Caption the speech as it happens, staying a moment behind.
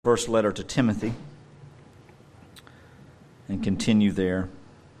First letter to Timothy and continue there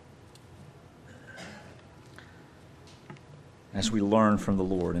as we learn from the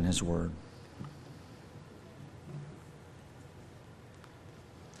Lord in His Word.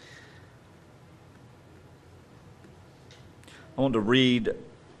 I want to read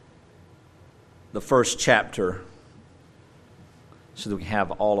the first chapter so that we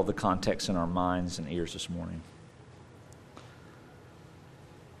have all of the context in our minds and ears this morning.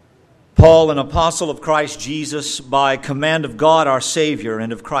 Paul, an apostle of Christ Jesus, by command of God our Savior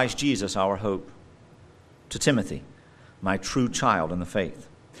and of Christ Jesus our hope, to Timothy, my true child in the faith.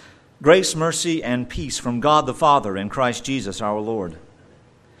 Grace, mercy, and peace from God the Father and Christ Jesus our Lord.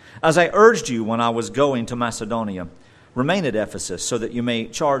 As I urged you when I was going to Macedonia, remain at Ephesus so that you may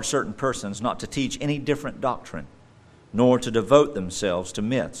charge certain persons not to teach any different doctrine, nor to devote themselves to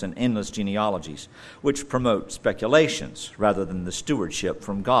myths and endless genealogies, which promote speculations rather than the stewardship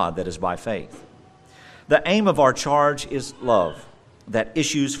from God that is by faith. The aim of our charge is love, that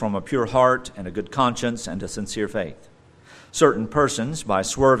issues from a pure heart and a good conscience and a sincere faith. Certain persons, by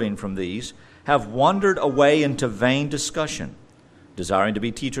swerving from these, have wandered away into vain discussion, desiring to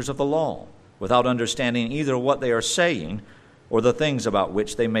be teachers of the law, without understanding either what they are saying or the things about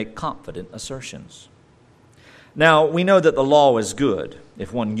which they make confident assertions. Now, we know that the law is good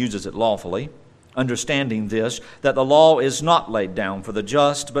if one uses it lawfully, understanding this, that the law is not laid down for the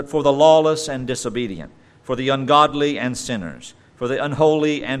just, but for the lawless and disobedient, for the ungodly and sinners, for the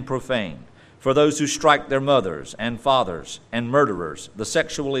unholy and profane, for those who strike their mothers and fathers, and murderers, the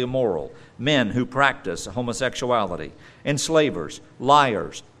sexually immoral, men who practice homosexuality, enslavers,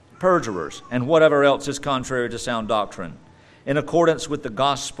 liars, perjurers, and whatever else is contrary to sound doctrine, in accordance with the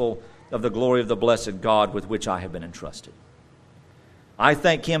gospel of the glory of the blessed God with which I have been entrusted. I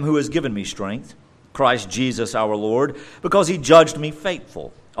thank Him who has given me strength, Christ Jesus our Lord, because He judged me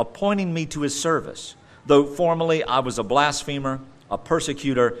faithful, appointing me to His service, though formerly I was a blasphemer, a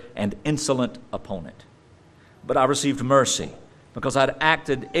persecutor, and insolent opponent. But I received mercy, because I had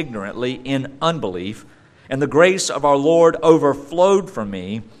acted ignorantly in unbelief, and the grace of our Lord overflowed from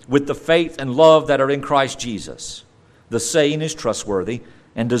me with the faith and love that are in Christ Jesus. The saying is trustworthy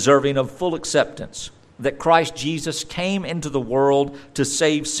and deserving of full acceptance, that Christ Jesus came into the world to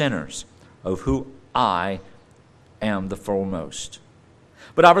save sinners, of whom I am the foremost.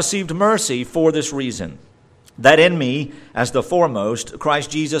 But I received mercy for this reason, that in me, as the foremost,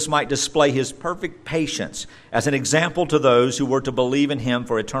 Christ Jesus might display His perfect patience as an example to those who were to believe in Him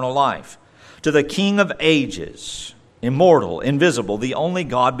for eternal life. To the King of ages, immortal, invisible, the only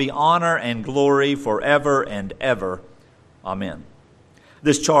God, be honor and glory forever and ever. Amen.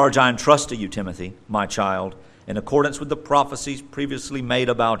 This charge I entrust to you, Timothy, my child, in accordance with the prophecies previously made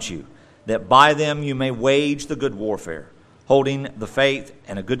about you, that by them you may wage the good warfare, holding the faith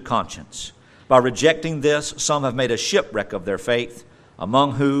and a good conscience. By rejecting this, some have made a shipwreck of their faith,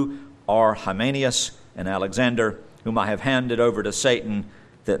 among whom are Hymenaeus and Alexander, whom I have handed over to Satan,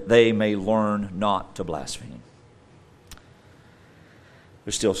 that they may learn not to blaspheme.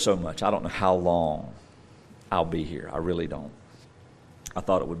 There's still so much. I don't know how long I'll be here. I really don't. I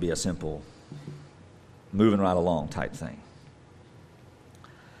thought it would be a simple moving right along type thing.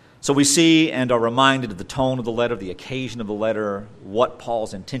 So we see and are reminded of the tone of the letter, the occasion of the letter, what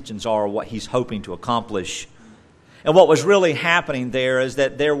Paul's intentions are, what he's hoping to accomplish. And what was really happening there is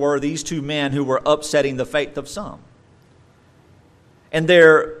that there were these two men who were upsetting the faith of some. And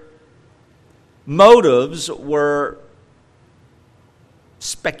their motives were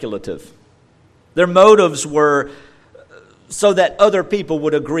speculative. Their motives were so that other people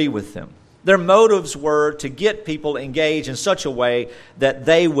would agree with them. Their motives were to get people engaged in such a way that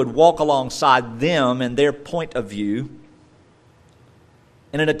they would walk alongside them and their point of view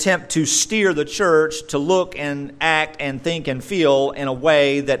in an attempt to steer the church to look and act and think and feel in a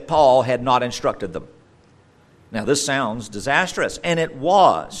way that Paul had not instructed them. Now, this sounds disastrous, and it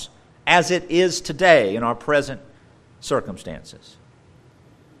was, as it is today in our present circumstances,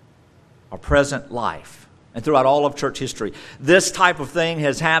 our present life. And throughout all of church history, this type of thing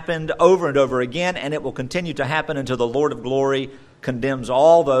has happened over and over again, and it will continue to happen until the Lord of glory condemns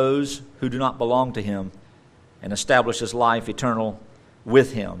all those who do not belong to Him and establishes life eternal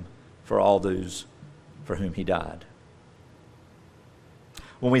with Him for all those for whom He died.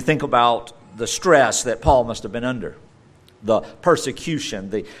 When we think about the stress that Paul must have been under, the persecution,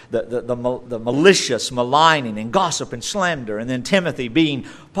 the malicious maligning and gossip and slander, and then Timothy being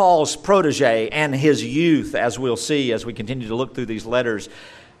Paul's protege and his youth, as we'll see as we continue to look through these letters.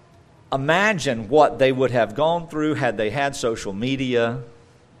 Imagine what they would have gone through had they had social media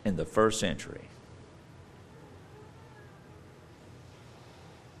in the first century.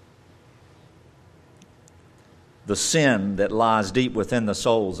 the sin that lies deep within the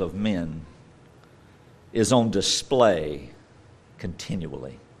souls of men is on display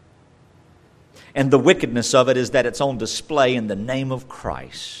continually. And the wickedness of it is that it's on display in the name of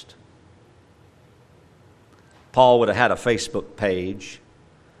Christ. Paul would have had a Facebook page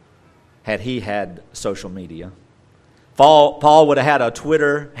had he had social media. Paul would have had a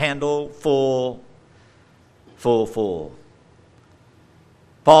Twitter handle full.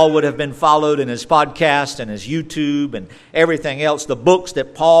 Paul would have been followed in his podcast and his YouTube and everything else. The books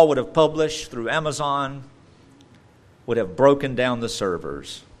that Paul would have published through Amazon would have broken down the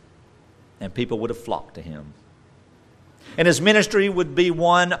servers, and people would have flocked to him. And his ministry would be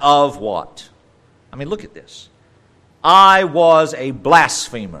one of what? I mean, look at this. I was a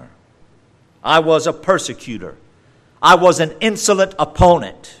blasphemer. I was a persecutor. I was an insolent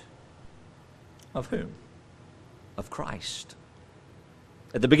opponent. Of whom? Of Christ.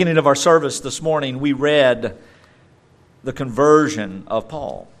 At the beginning of our service this morning, we read the conversion of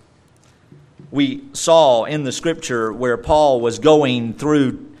Paul. We saw in the Scripture where Paul was going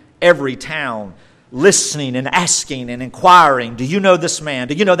through every town, listening and asking and inquiring, do you know this man?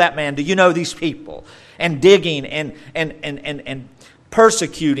 Do you know that man? Do you know these people? And digging and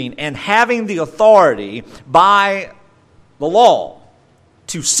persecuting and having the authority by the law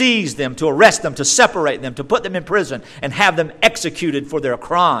to seize them, to arrest them, to separate them, to put them in prison, and have them executed for their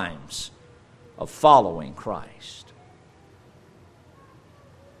crimes of following Christ.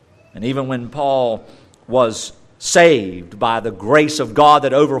 And even when Paul was saved by the grace of God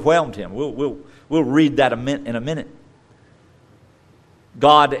that overwhelmed him, we'll read that in a minute.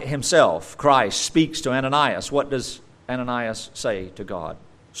 God himself, Christ, speaks to Ananias. What does Ananias say to God?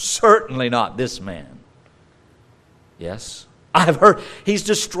 Certainly not this man. Yes, I have heard he's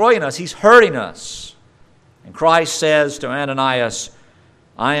destroying us. He's hurting us. And Christ says to Ananias,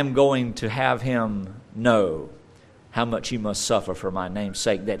 I am going to have him know how much he must suffer for my name's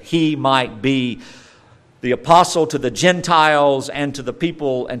sake, that he might be the apostle to the Gentiles and to the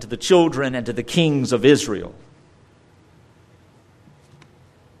people and to the children and to the kings of Israel.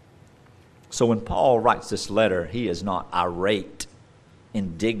 So when Paul writes this letter, he is not irate,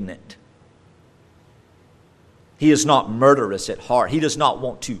 indignant. He is not murderous at heart. He does not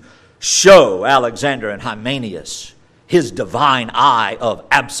want to show Alexander and Hymenaeus his divine eye of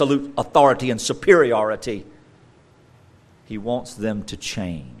absolute authority and superiority. He wants them to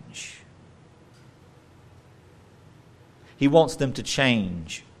change. He wants them to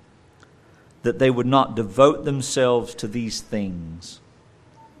change, that they would not devote themselves to these things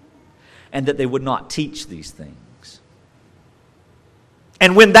and that they would not teach these things.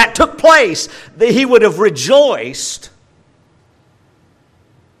 And when that took place, he would have rejoiced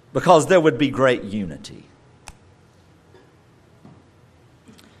because there would be great unity.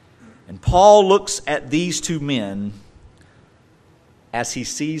 And Paul looks at these two men as he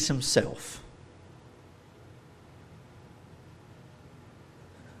sees himself.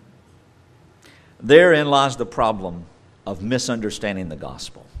 Therein lies the problem of misunderstanding the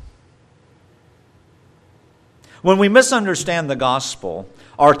gospel. When we misunderstand the gospel,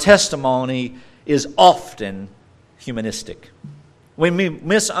 our testimony is often humanistic. When we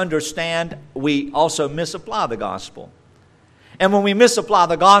misunderstand, we also misapply the gospel. And when we misapply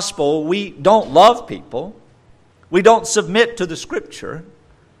the gospel, we don't love people. We don't submit to the Scripture.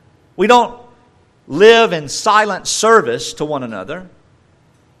 We don't live in silent service to one another,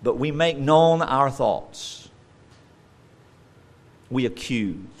 but we make known our thoughts. We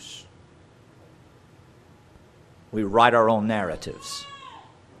accuse. We write our own narratives.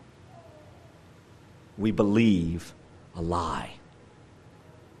 We believe a lie.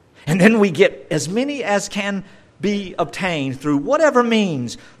 And then we get as many as can be obtained through whatever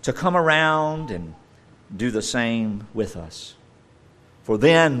means to come around and do the same with us. For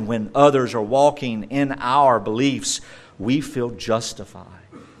then, when others are walking in our beliefs, we feel justified.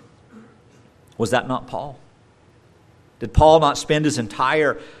 Was that not Paul? Did Paul not spend his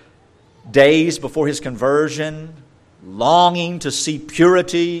entire days before his conversion longing to see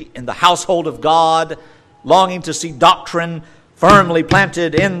purity in the household of God, longing to see doctrine firmly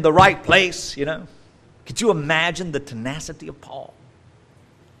planted in the right place, you know? Could you imagine the tenacity of Paul?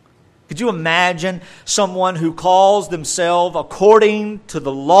 Could you imagine someone who calls themselves according to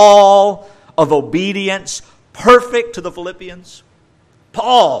the law of obedience, perfect to the Philippians?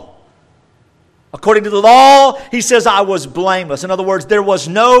 Paul, according to the law, he says, I was blameless. In other words, there was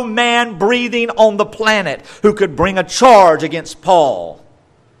no man breathing on the planet who could bring a charge against Paul.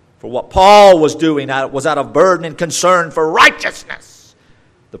 For what Paul was doing was out of burden and concern for righteousness.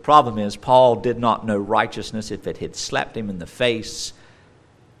 The problem is, Paul did not know righteousness if it had slapped him in the face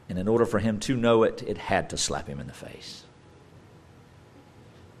And in order for him to know it, it had to slap him in the face.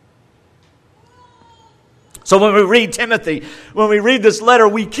 So when we read Timothy, when we read this letter,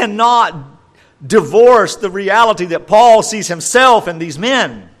 we cannot divorce the reality that Paul sees himself in these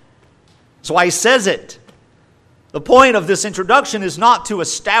men. That's why he says it. The point of this introduction is not to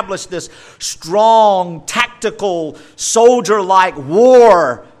establish this strong, tactical, soldier-like,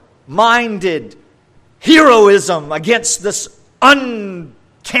 war-minded heroism against this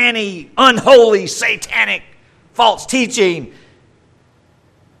uncanny, unholy, satanic, false teaching.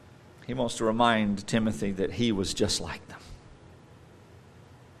 He wants to remind Timothy that he was just like them.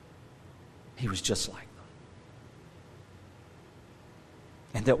 He was just like them.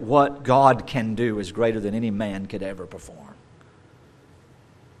 And that what God can do is greater than any man could ever perform.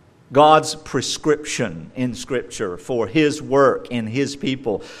 God's prescription in Scripture for His work in His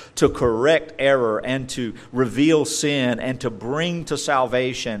people to correct error and to reveal sin and to bring to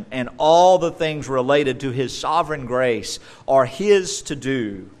salvation and all the things related to His sovereign grace are His to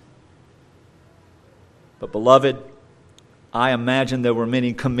do. But beloved, I imagine there were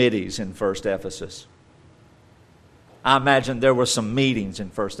many committees in First Ephesus. I imagine there were some meetings in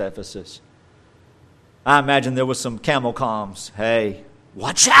First Ephesus. I imagine there was some camel comms. Hey,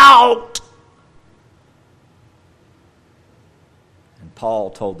 watch out! And Paul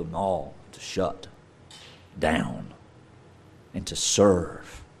told them all to shut down and to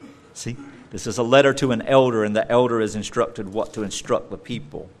serve. See, this is a letter to an elder, and the elder is instructed what to instruct the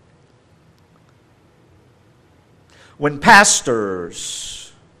people. When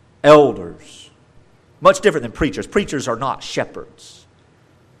pastors, elders, much different than preachers. Preachers are not shepherds.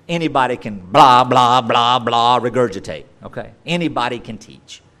 Anybody can blah, blah, blah, blah, regurgitate. Okay? Anybody can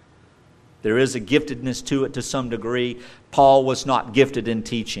teach. There is a giftedness to it to some degree. Paul was not gifted in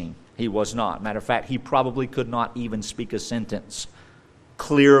teaching. He was not. Matter of fact, he probably could not even speak a sentence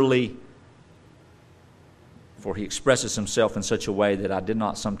clearly, for he expresses himself in such a way that I did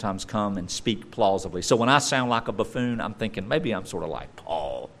not sometimes come and speak plausibly. So when I sound like a buffoon, I'm thinking maybe I'm sort of like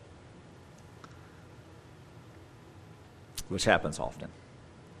Paul, which happens often.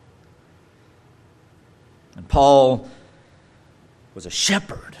 And Paul was a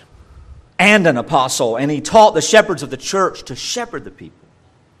shepherd and an apostle, and he taught the shepherds of the church to shepherd the people.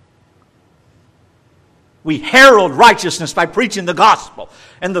 We herald righteousness by preaching the gospel.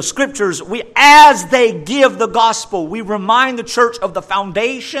 And the scriptures, as they give the gospel, we remind the church of the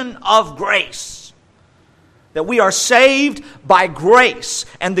foundation of grace. That we are saved by grace,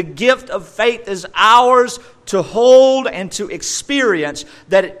 and the gift of faith is ours to hold and to experience,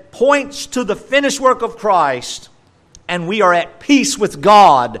 that it points to the finished work of Christ, and we are at peace with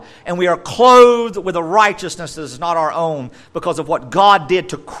God, and we are clothed with a righteousness that is not our own because of what God did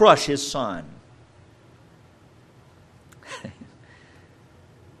to crush His Son.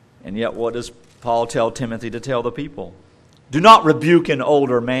 And yet what does Paul tell Timothy to tell the people? Do not rebuke an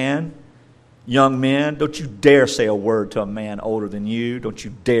older man. Young men, don't you dare say a word to a man older than you. Don't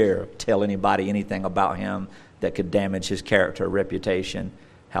you dare tell anybody anything about him that could damage his character or reputation.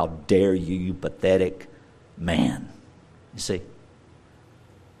 How dare you, you pathetic man. You see,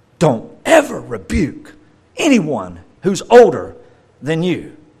 don't ever rebuke anyone who's older than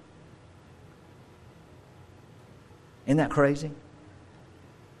you. Isn't that crazy?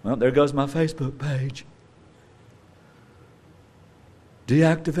 Well, there goes my Facebook page.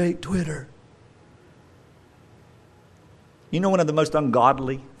 Deactivate Twitter. You know, one of the most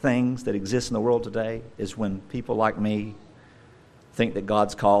ungodly things that exists in the world today is when people like me think that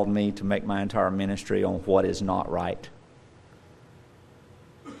God's called me to make my entire ministry on what is not right.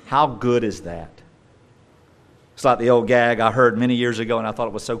 How good is that? It's like the old gag I heard many years ago, and I thought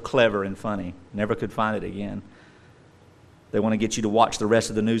it was so clever and funny. Never could find it again. They want to get you to watch the rest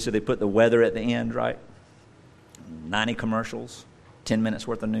of the news, so they put the weather at the end, right? 90 commercials, 10 minutes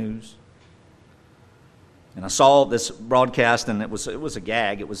worth of news. And I saw this broadcast, and it was a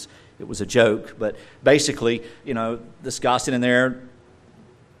gag. It was a joke. But basically, you know, this guy sitting there,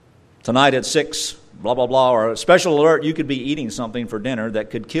 tonight at 6, blah, blah, blah, or a special alert, you could be eating something for dinner that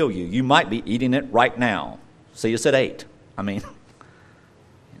could kill you. You might be eating it right now. See, it's at 8. I mean,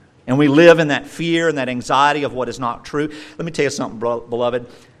 and we live in that fear and that anxiety of what is not true. Let me tell you something, beloved.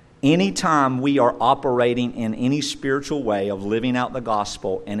 Anytime we are operating in any spiritual way of living out the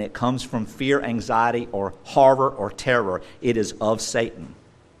gospel and it comes from fear, anxiety, or horror or terror, it is of Satan.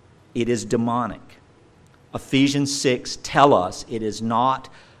 It is demonic. Ephesians 6 tell us it is not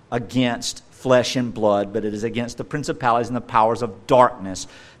against flesh and blood, but it is against the principalities and the powers of darkness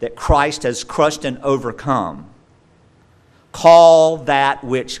that Christ has crushed and overcome. Call that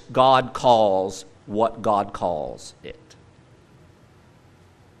which God calls what God calls it.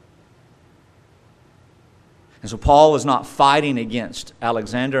 And so Paul is not fighting against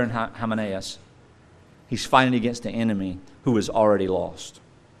Alexander and Hymenaeus. He's fighting against the enemy who is already lost.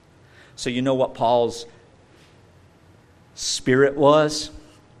 So you know what Paul's spirit was?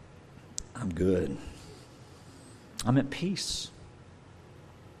 I'm good. I'm at peace.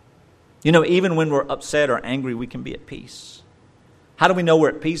 You know, even when we're upset or angry, we can be at peace. How do we know we're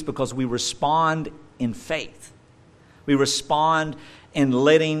at peace? Because we respond in faith. We respond in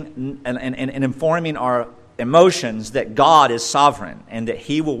letting and informing our emotions that God is sovereign and that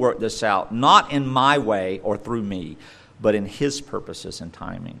He will work this out, not in my way or through me, but in His purposes and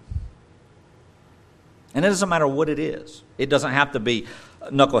timing. And it doesn't matter what it is. It doesn't have to be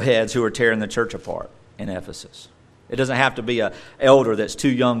knuckleheads who are tearing the church apart in Ephesus. It doesn't have to be an elder that's too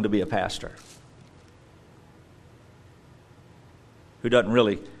young to be a pastor, who doesn't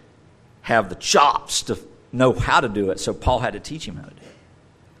really have the chops to know how to do it, so Paul had to teach him how to do it.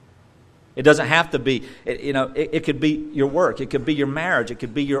 It doesn't have to be, it could be your work, it could be your marriage, it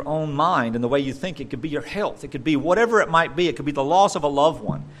could be your own mind and the way you think, it could be your health, it could be whatever it might be, it could be the loss of a loved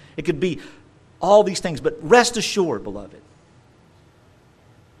one, it could be all these things. But rest assured, beloved,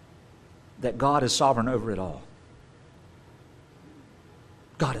 that God is sovereign over it all.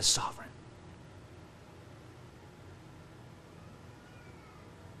 God is sovereign.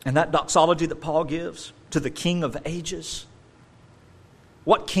 And that doxology that Paul gives to the King of ages,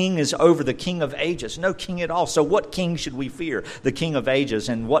 what king is over the King of ages? No king at all. So what king should we fear? The King of ages.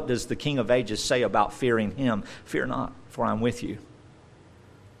 And what does the King of ages say about fearing Him? Fear not, for I am with you.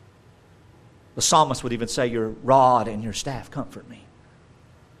 The psalmist would even say, your rod and your staff comfort me.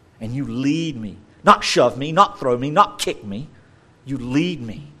 And you lead me. Not shove me, not throw me, not kick me. You lead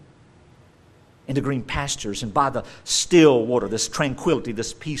me into green pastures and by the still water, this tranquility,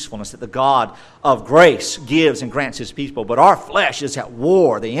 this peacefulness that the God of grace gives and grants His people. But our flesh is at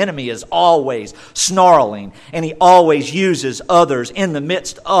war. The enemy is always snarling, and he always uses others in the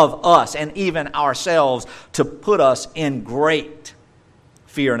midst of us and even ourselves to put us in great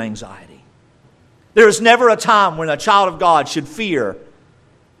fear and anxiety. There is never a time when a child of God should fear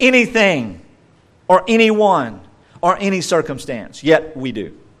anything or anyone or any circumstance, yet we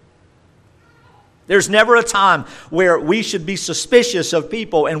do. There's never a time where we should be suspicious of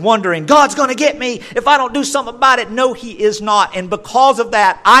people and wondering, God's going to get me if I don't do something about it. No, He is not. And because of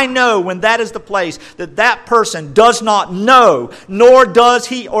that, I know when that is the place that that person does not know, nor does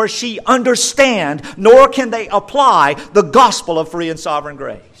he or she understand, nor can they apply the gospel of free and sovereign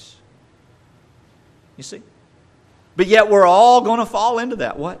grace. You see? But yet we're all going to fall into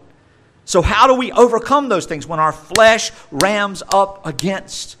that. What? So how do we overcome those things when our flesh rams up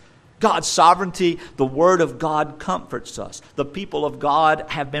against God's sovereignty? The Word of God comforts us. The people of God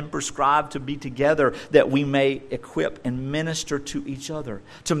have been prescribed to be together that we may equip and minister to each other,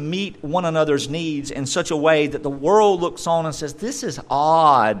 to meet one another's needs in such a way that the world looks on and says, this is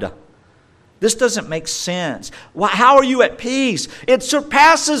odd. This doesn't make sense. How are you at peace? It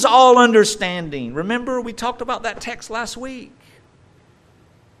surpasses all understanding. Remember, we talked about that text last week.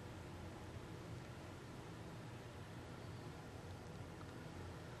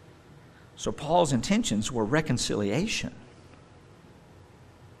 So Paul's intentions were reconciliation.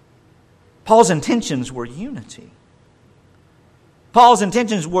 Paul's intentions were unity. Paul's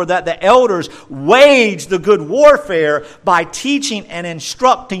intentions were that the elders wage the good warfare by teaching and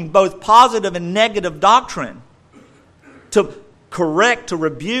instructing both positive and negative doctrine, to correct, to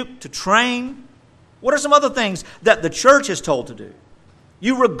rebuke, to train. What are some other things that the church is told to do?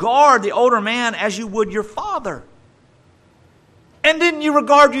 You regard the older man as you would your father. And then you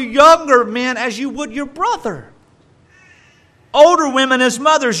regard your younger men as you would your brother. Older women as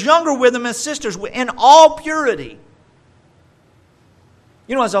mothers, younger women as sisters, in all purity.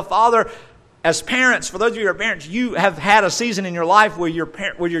 You know, as a father, as parents, for those of you who are parents, you have had a season in your life where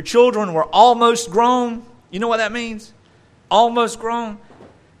your children were almost grown. You know what that means? Almost grown.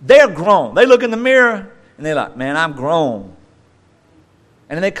 They're grown. They look in the mirror and they're like, man, I'm grown.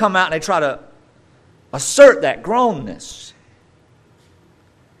 And then they come out and they try to assert that grownness.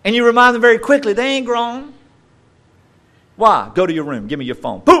 And you remind them very quickly, they ain't grown. Why? Go to your room. Give me your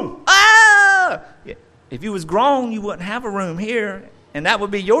phone. Boom! Ah! If you was grown, you wouldn't have a room here, and that would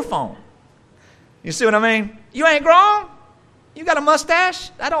be your phone. You see what I mean? You ain't grown? You got a mustache?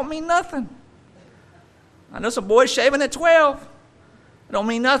 That don't mean nothing. I know some boys shaving at 12. It don't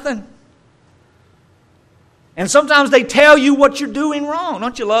mean nothing. And sometimes they tell you what you're doing wrong.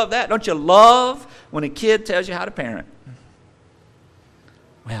 Don't you love that? Don't you love when a kid tells you how to parent?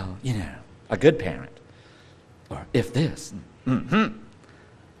 Well, you know, a good parent. Or if this.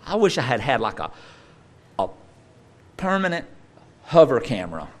 I wish I had like a permanent hover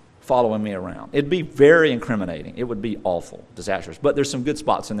camera following me around. It'd be very incriminating. It would be awful, disastrous. But there's some good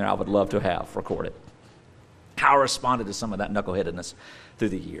spots in there I would love to have recorded. How I responded to some of that knuckleheadedness through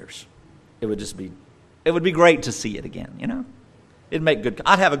the years. It would be great to see it again, you know?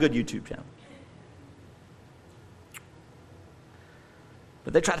 I'd have a good YouTube channel.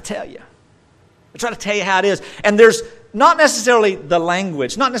 But they try to tell you. They try to tell you how it is. And there's not necessarily the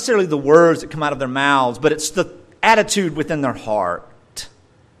language, not necessarily the words that come out of their mouths, but it's the attitude within their heart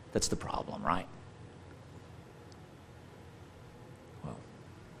that's the problem, right? Well,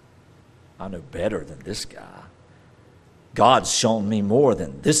 I know better than this guy. God's shown me more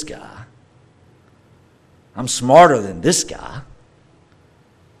than this guy. I'm smarter than this guy.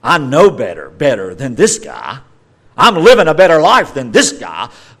 I know better than this guy. I'm living a better life than this guy,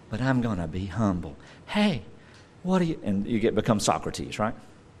 but I'm going to be humble. Hey, what do you... And you become Socrates, right?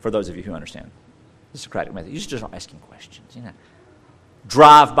 For those of you who understand the Socratic method. You just start asking questions, you know.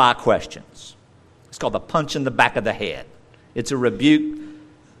 Drive-by questions. It's called the punch in the back of the head. It's a rebuke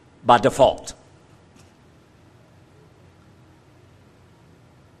by default.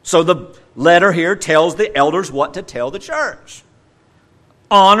 So the letter here tells the elders what to tell the church.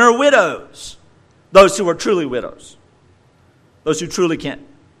 Honor widows. Those who are truly widows. Those who truly can't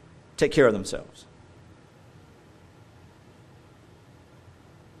take care of themselves.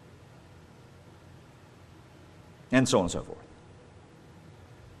 And so on and so forth.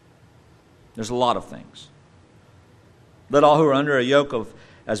 There's a lot of things. Let all who are under a yoke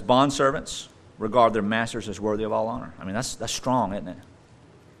as bondservants regard their masters as worthy of all honor. I mean, that's strong, isn't it?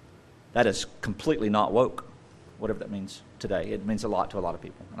 That is completely not woke, whatever that means today. It means a lot to a lot of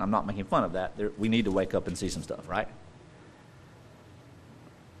people. And I'm not making fun of that. We need to wake up and see some stuff, right?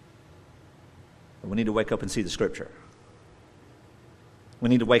 But we need to wake up and see the Scripture. We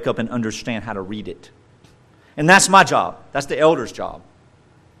need to wake up and understand how to read it. And that's my job. That's the elder's job.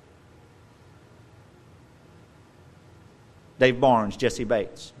 Dave Barnes, Jesse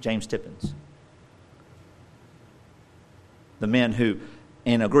Bates, James Tippins. The men who,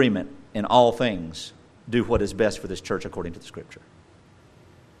 in agreement in all things, do what is best for this church according to the Scripture.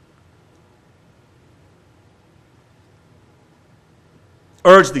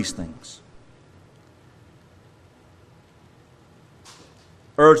 Urge these things.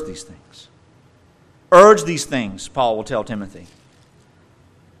 Urge these things. Urge these things, Paul will tell Timothy.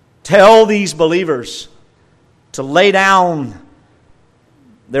 Tell these believers to lay down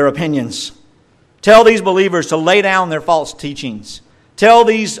their opinions. Tell these believers to lay down their false teachings. Tell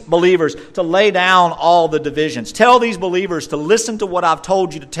these believers to lay down all the divisions. Tell these believers to listen to what I've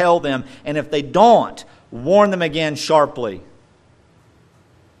told you to tell them, and if they don't, warn them again sharply.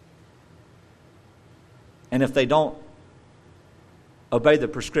 And if they don't obey the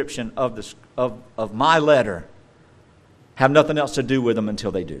prescription of my letter, have nothing else to do with them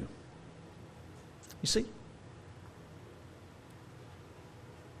until they do. You see?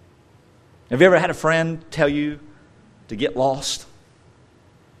 Have you ever had a friend tell you to get lost?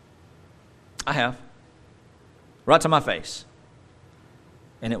 I have. Right to my face.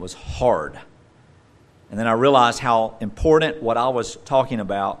 And it was hard. And then I realized how important what I was talking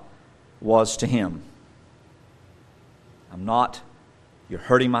about was to him. You're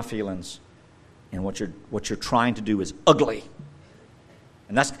hurting my feelings, and what you're trying to do is ugly.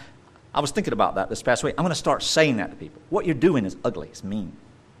 And I was thinking about that this past week. I'm going to start saying that to people. What you're doing is ugly. It's mean.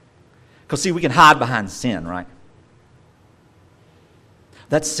 Because see, we can hide behind sin, right?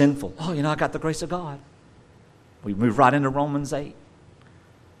 That's sinful. Oh, I got the grace of God. We move right into Romans 8.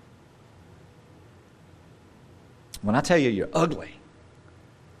 When I tell you you're ugly,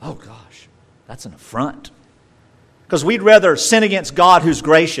 oh gosh, that's an affront. Because we'd rather sin against God who's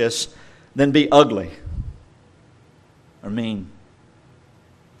gracious than be ugly or mean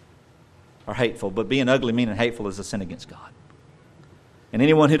or hateful. But being ugly, mean, and hateful is a sin against God. And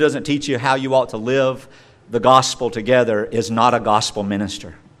anyone who doesn't teach you how you ought to live the gospel together is not a gospel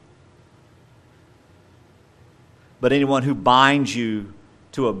minister. But anyone who binds you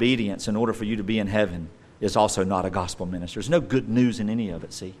to obedience in order for you to be in heaven is also not a gospel minister. There's no good news in any of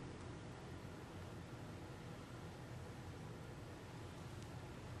it, see?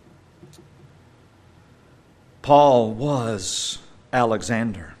 Paul was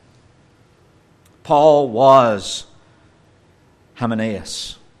Alexander. Paul was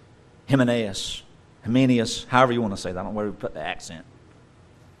Hymenaeus, however you want to say that. I don't know where we put the accent.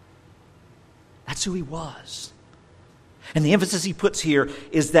 That's who he was. And the emphasis he puts here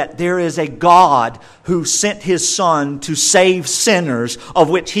is that there is a God who sent his Son to save sinners, of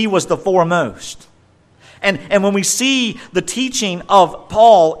which he was the foremost. And when we see the teaching of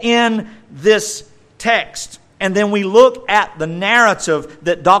Paul in this text, And then we look at the narrative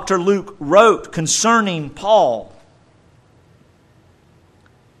that Dr. Luke wrote concerning Paul.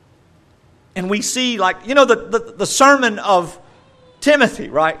 And we see, the sermon of Timothy,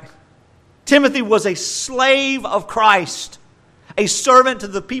 right? Timothy was a slave of Christ, a servant to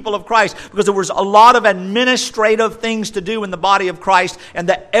the people of Christ, because there was a lot of administrative things to do in the body of Christ, and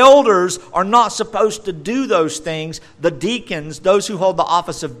the elders are not supposed to do those things. The deacons, those who hold the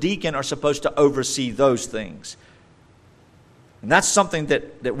office of deacon, are supposed to oversee those things. And that's something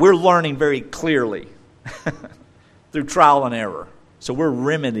that we're learning very clearly through trial and error. So we're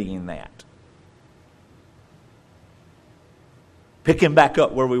remedying that. Picking back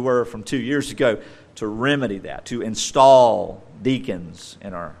up where we were from 2 years ago to remedy that, to install deacons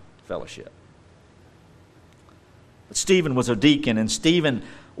in our fellowship. But Stephen was a deacon, and Stephen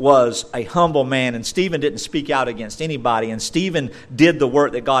was a humble man, and Stephen didn't speak out against anybody, and Stephen did the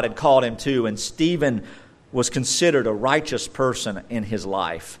work that God had called him to, and Stephen was considered a righteous person in his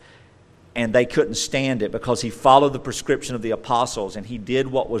life. And they couldn't stand it because he followed the prescription of the apostles, and he did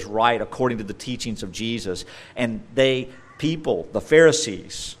what was right according to the teachings of Jesus. And the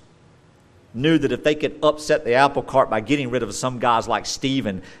Pharisees, knew that if they could upset the apple cart by getting rid of some guys like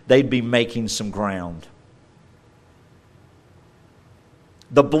Stephen, they'd be making some ground.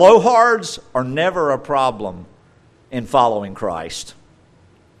 The blowhards are never a problem in following Christ.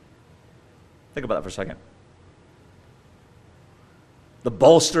 Think about that for a second. The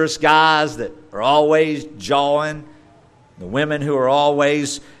boisterous guys that are always jawing, the women who are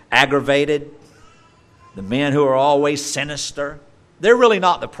always aggravated, the men who are always sinister, they're really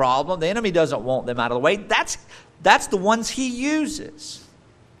not the problem. The enemy doesn't want them out of the way. That's the ones he uses.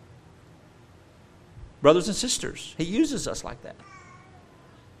 Brothers and sisters, he uses us like that.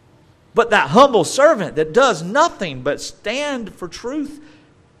 But that humble servant that does nothing but stand for truth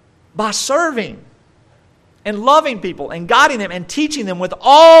by serving and loving people and guiding them and teaching them with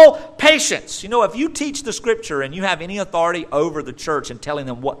all patience. You know, if you teach the Scripture and you have any authority over the church and telling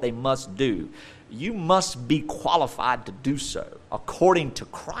them what they must do, you must be qualified to do so according to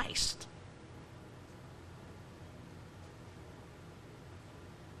Christ.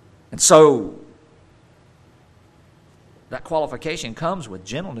 And so, that qualification comes with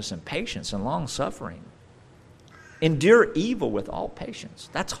gentleness and patience and long-suffering. Endure evil with all patience.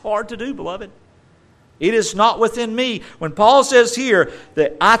 That's hard to do, beloved. It is not within me. When Paul says here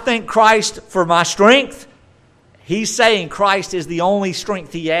that I thank Christ for my strength, he's saying Christ is the only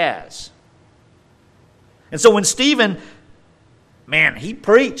strength he has. And so when Stephen, he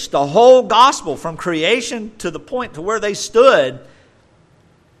preached the whole gospel from creation to the point to where they stood.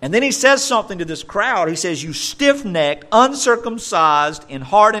 And then he says something to this crowd. He says, you stiff-necked, uncircumcised in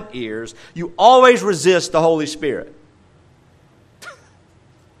heart and ears, you always resist the Holy Spirit.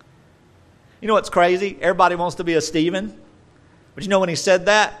 You know what's crazy? Everybody wants to be a Stephen. But you know when he said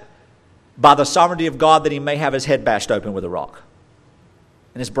that? By the sovereignty of God, that he may have his head bashed open with a rock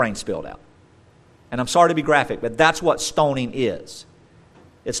and his brain spilled out. And I'm sorry to be graphic, but that's what stoning is.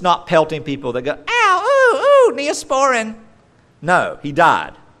 It's not pelting people that go, ow, ooh, Neosporin. No, he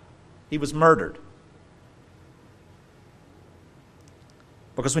died. He was murdered.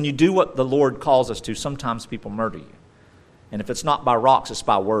 Because when you do what the Lord calls us to, sometimes people murder you. And if it's not by rocks, it's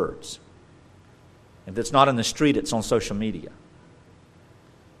by words. If it's not in the street, it's on social media.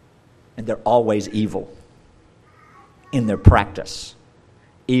 And they're always evil in their practice,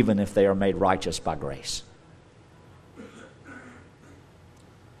 even if they are made righteous by grace.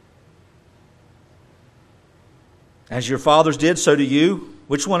 As your fathers did, so do you.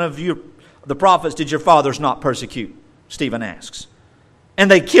 Which one of you, the prophets, did your fathers not persecute? Stephen asks. And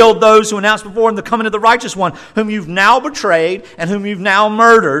they killed those who announced before him the coming of the righteous one, whom you've now betrayed and whom you've now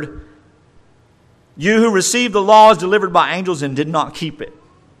murdered. You who received the laws delivered by angels and did not keep it.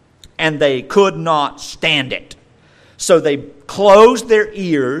 And they could not stand it. So they closed their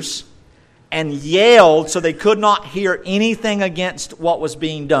ears and yelled so they could not hear anything against what was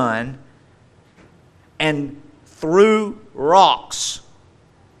being done, and threw rocks.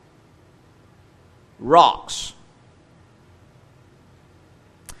 Rocks.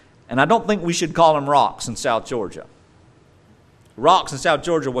 And I don't think we should call them rocks in South Georgia. Rocks in South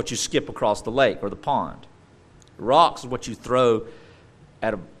Georgia are what you skip across the lake or the pond. Rocks is what you throw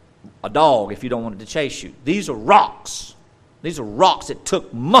at a dog if you don't want it to chase you. These are rocks. These are rocks that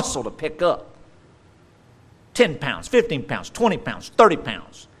took muscle to pick up. 10 pounds, 15 pounds, 20 pounds, 30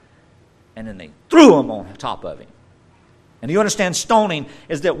 pounds. And then they threw them on top of him. And you understand stoning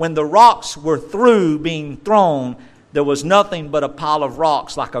is that when the rocks were being thrown, there was nothing but a pile of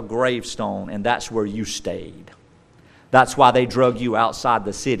rocks like a gravestone, and that's where you stayed. That's why they drug you outside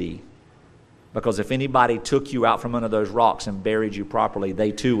the city Because if anybody took you out from under those rocks and buried you properly,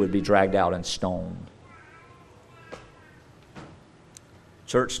 they too would be dragged out and stoned.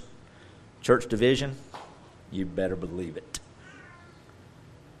 Church division, you better believe it.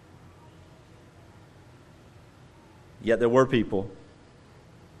 Yet there were people.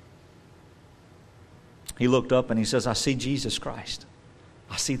 He looked up and he says, I see Jesus Christ.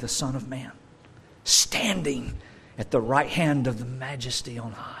 I see the Son of Man standing at the right hand of the Majesty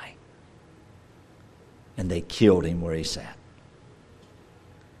on high. And they killed him where he sat.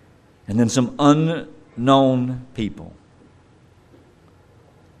 And then some unknown people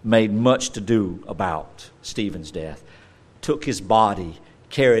made much to do about Stephen's death, took his body,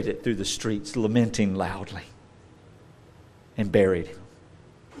 carried it through the streets, lamenting loudly, and buried him,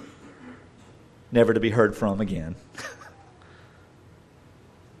 never to be heard from again.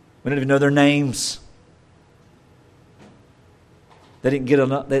 We don't even know their names. They didn't get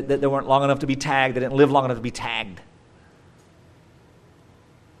enough. They weren't long enough to be tagged. They didn't live long enough to be tagged.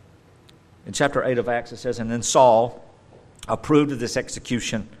 In chapter 8 of Acts it says, and then Saul approved of this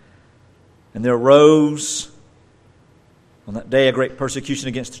execution, and there arose on that day a great persecution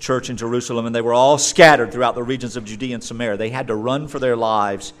against the church in Jerusalem, and they were all scattered throughout the regions of Judea and Samaria. They had to run for their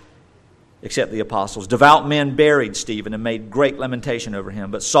lives, except the apostles. Devout men buried Stephen and made great lamentation over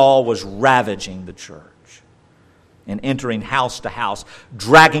him, but Saul was ravaging the church and entering house to house,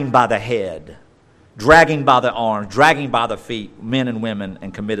 dragging by the head, dragging by the arms, dragging by the feet, men and women,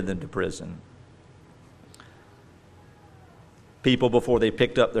 and committed them to prison. People, before they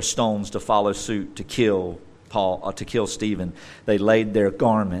picked up their stones to follow suit to kill to kill Stephen, they laid their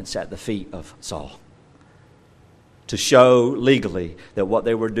garments at the feet of Saul to show legally that what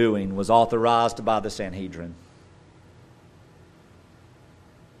they were doing was authorized by the Sanhedrin.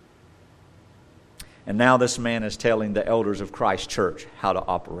 And now this man is telling the elders of Christ Church how to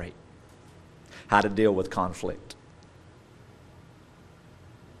operate, how to deal with conflict.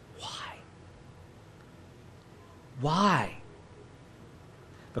 Why? Why?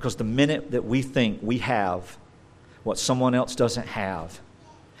 Because the minute that we think we have what someone else doesn't have,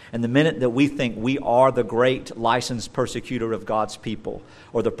 and the minute that we think we are the great licensed persecutor of God's people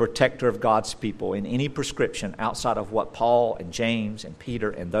or the protector of God's people in any prescription outside of what Paul and James and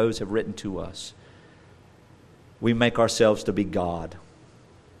Peter and those have written to us, we make ourselves to be God.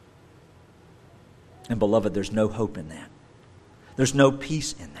 And beloved, there's no hope in that. There's no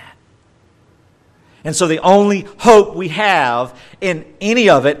peace in that. And so the only hope we have in any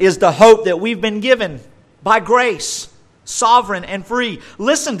of it is the hope that we've been given by grace, sovereign and free.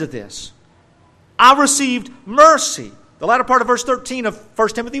 Listen to this. I received mercy. The latter part of verse 13 of 1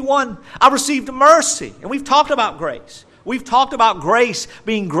 Timothy 1. I received mercy. And we've talked about grace. We've talked about grace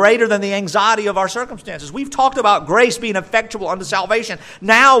being greater than the anxiety of our circumstances. We've talked about grace being effectual unto salvation.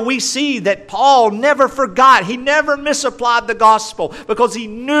 Now we see that Paul never forgot. He never misapplied the gospel because he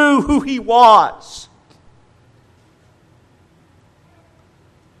knew who he was.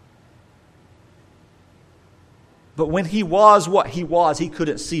 But when he was what he was, he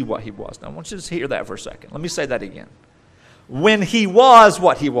couldn't see what he was. Now, I want you to hear that for a second. Let me say that again. When he was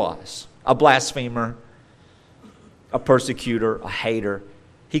what he was, a blasphemer, a persecutor, a hater,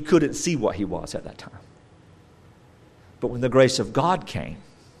 he couldn't see what he was at that time. But when the grace of God came,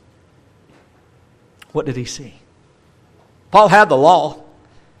 what did he see? Paul had the law,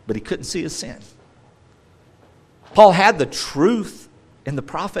 but he couldn't see his sin. Paul had the truth in the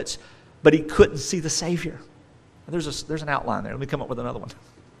prophets, but he couldn't see the Savior. There's an outline there. Let me come up with another one.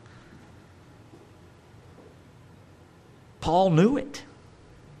 Paul knew it.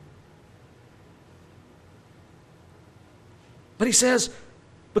 But he says,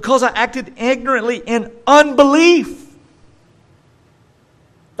 because I acted ignorantly in unbelief.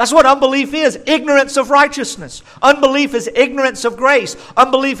 That's what unbelief is. Ignorance of righteousness. Unbelief is ignorance of grace.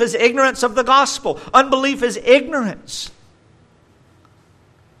 Unbelief is ignorance of the gospel. Unbelief is ignorance.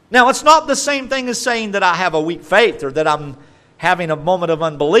 Now, it's not the same thing as saying that I have a weak faith or that I'm having a moment of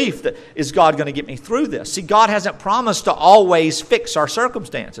unbelief. That is God going to get me through this? See, God hasn't promised to always fix our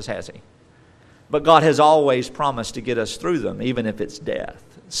circumstances, has He? But God has always promised to get us through them, even if it's death.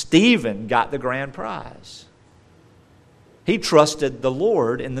 Stephen got the grand prize. He trusted the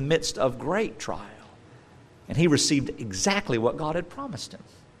Lord in the midst of great trial. And he received exactly what God had promised him.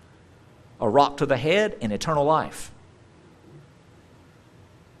 A rock to the head and eternal life.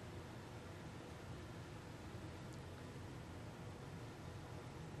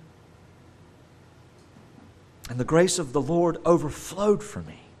 And the grace of the Lord overflowed for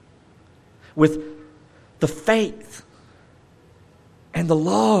me with the faith and the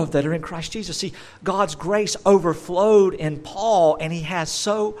love that are in Christ Jesus. See, God's grace overflowed in Paul, and he has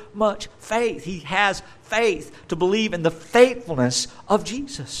so much faith. He has faith to believe in the faithfulness of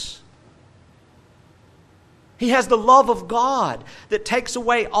Jesus. He has the love of God that takes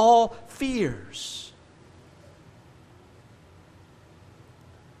away all fears.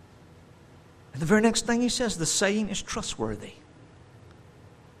 And the very next thing he says, the saying is trustworthy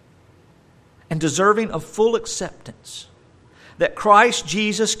and deserving of full acceptance, that Christ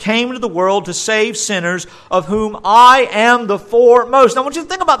Jesus came into the world to save sinners, of whom I am the foremost. Now I want you to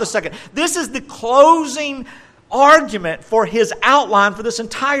think about this a second. This is the closing argument for his outline for this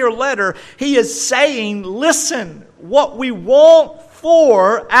entire letter. He is saying, listen, what we want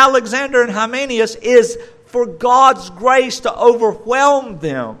for Alexander and Hymenaeus is for God's grace to overwhelm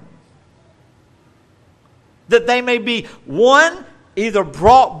them. That they may be, one, either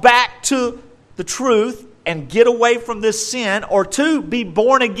brought back to the truth and get away from this sin, or two, be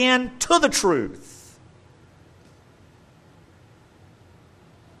born again to the truth.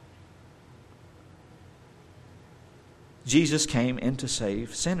 Jesus came in to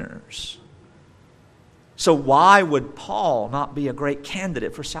save sinners. So why would Paul not be a great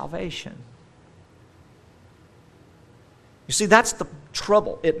candidate for salvation? You see, that's the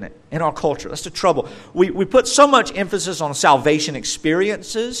trouble, isn't it, in our culture? That's the trouble. We put so much emphasis on salvation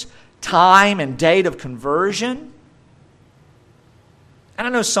experiences, time and date of conversion. And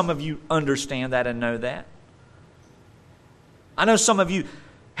I know some of you understand that and know that. I know some of you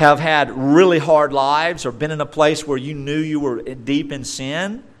have had really hard lives or been in a place where you knew you were deep in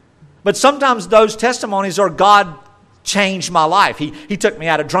sin. But sometimes those testimonies are, God changed my life. He took me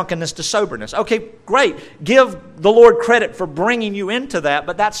out of drunkenness to soberness. Okay, great. Give the Lord credit for bringing you into that,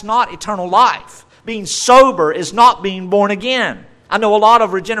 but that's not eternal life. Being sober is not being born again. I know a lot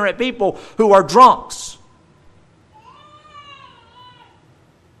of regenerate people who are drunks.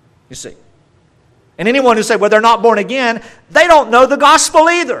 You see. And anyone who says, well, they're not born again, they don't know the gospel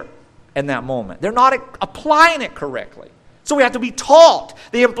either in that moment. They're not applying it correctly. So we have to be taught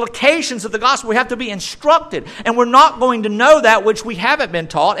the implications of the gospel. We have to be instructed. And we're not going to know that which we haven't been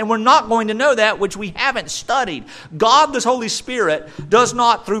taught, and we're not going to know that which we haven't studied. God, the Holy Spirit, does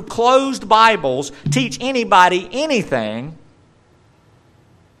not, through closed Bibles, teach anybody anything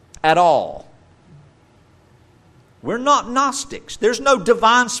at all. We're not Gnostics. There's no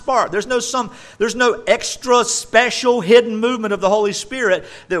divine spark. There's no extra special hidden movement of the Holy Spirit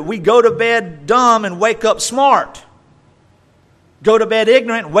that we go to bed dumb and wake up smart. Go to bed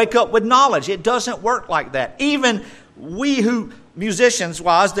ignorant and wake up with knowledge. It doesn't work like that. Even we who,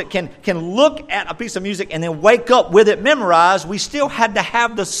 musicians-wise, that can look at a piece of music and then wake up with it memorized, we still had to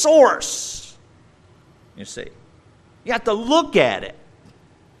have the source. You see. You have to look at it.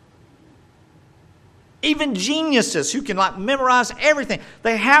 Even geniuses who can memorize everything,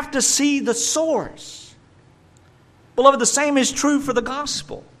 they have to see the source. Beloved, the same is true for the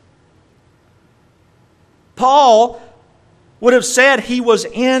gospel. Paul would have said he was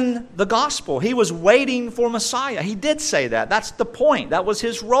in the gospel. He was waiting for Messiah. He did say that. That's the point. That was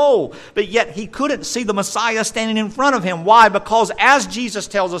his role. But yet he couldn't see the Messiah standing in front of him. Why? Because as Jesus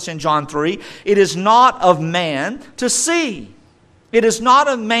tells us in John 3, it is not of man to see. It is not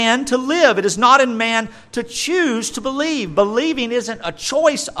of man to live. It is not in man to choose to believe. Believing isn't a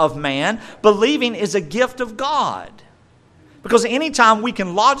choice of man. Believing is a gift of God. Because anytime we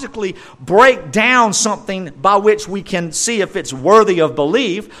can logically break down something by which we can see if it's worthy of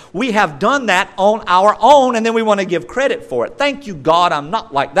belief, we have done that on our own, and then we want to give credit for it. Thank you, God, I'm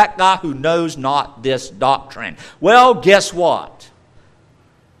not like that guy who knows not this doctrine. Well, guess what?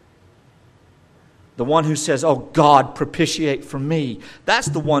 The one who says, oh, God, propitiate for me. That's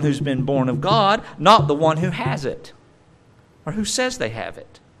the one who's been born of God, not the one who has it or who says they have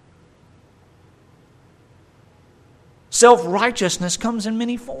it. Self-righteousness comes in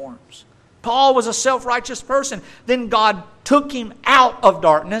many forms. Paul was a self-righteous person. Then God took him out of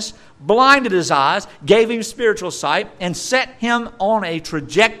darkness, blinded his eyes, gave him spiritual sight, and set him on a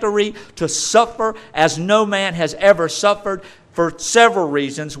trajectory to suffer as no man has ever suffered, for several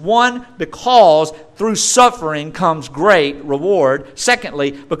reasons. One, because through suffering comes great reward.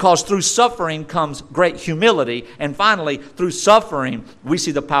 Secondly, because through suffering comes great humility. And finally, through suffering, we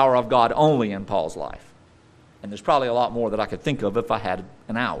see the power of God only in Paul's life. And there's probably a lot more that I could think of if I had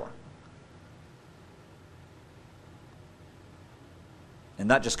an hour. And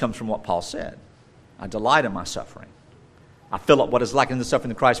that just comes from what Paul said. I delight in my suffering. I fill up what is lacking in the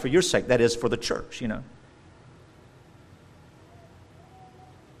suffering of Christ for your sake. That is for the church, you know.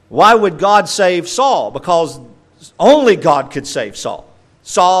 Why would God save Saul? Because only God could save Saul.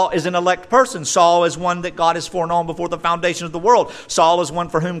 Saul is an elect person. Saul is one that God has foreknown before the foundation of the world. Saul is one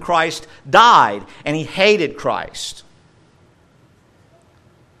for whom Christ died, and he hated Christ.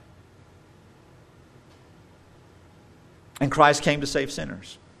 And Christ came to save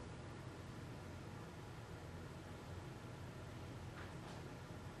sinners.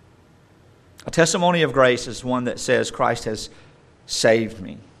 A testimony of grace is one that says Christ has saved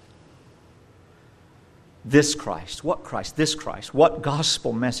me. This Christ. What Christ? This Christ. What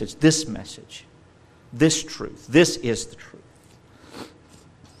gospel message? This message. This truth. This is the truth.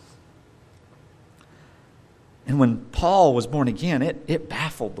 And when Paul was born again, it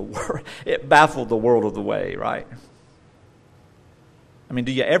baffled the world. It baffled the world of the way, right? I mean,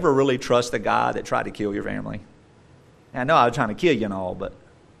 do you ever really trust the guy that tried to kill your family? I know I was trying to kill you and all, but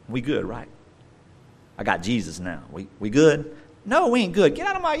we good, right? I got Jesus now. We good? No, we ain't good. Get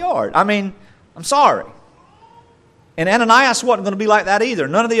out of my yard. I mean, I'm sorry. And Ananias wasn't going to be like that either.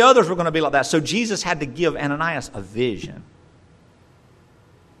 None of the others were going to be like that. So Jesus had to give Ananias a vision.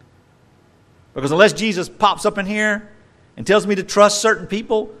 Because unless Jesus pops up in here and tells me to trust certain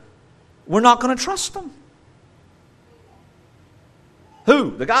people, we're not going to trust them.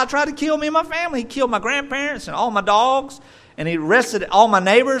 Who? The guy tried to kill me and my family. He killed my grandparents and all my dogs. And he arrested all my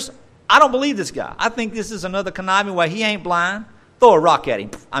neighbors. I don't believe this guy. I think this is another conniving way. He ain't blind. Throw a rock at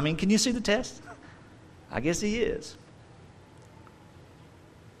him. I mean, can you see the test? I guess he is.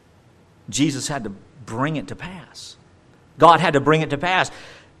 Jesus had to bring it to pass. God had to bring it to pass.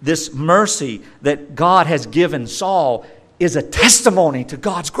 This mercy that God has given Saul is a testimony to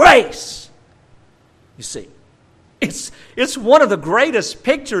God's grace. You see, it's one of the greatest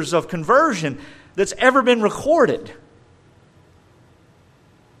pictures of conversion that's ever been recorded.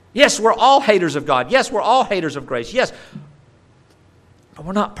 Yes, we're all haters of God. Yes, we're all haters of grace. Yes, but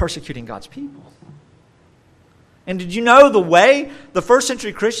we're not persecuting God's people. And did you know the first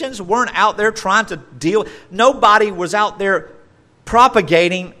century Christians weren't out there trying to deal, nobody was out there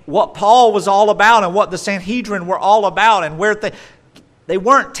propagating what Paul was all about and what the Sanhedrin were all about and where they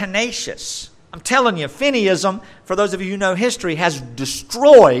weren't tenacious. I'm telling you, Finneyism, for those of you who know history, has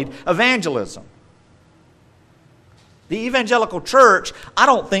destroyed evangelism. The evangelical church, I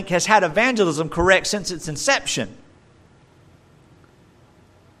don't think, has had evangelism correct since its inception.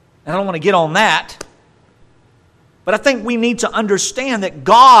 And I don't want to get on that. But I think we need to understand that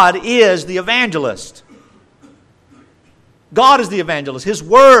God is the evangelist. God is the evangelist. His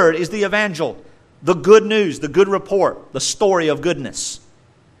word is the evangel, the good news, the good report, the story of goodness.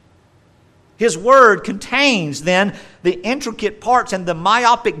 His word contains then the intricate parts and the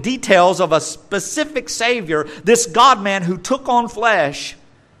myopic details of a specific Savior, this God-man who took on flesh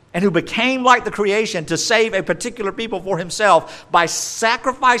and who became like the creation to save a particular people for himself by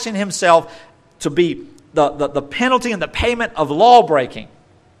sacrificing himself to be the penalty and the payment of law breaking.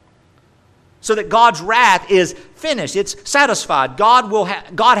 So that God's wrath is finished. It's satisfied.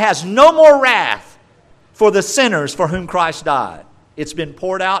 God has no more wrath for the sinners for whom Christ died. It's been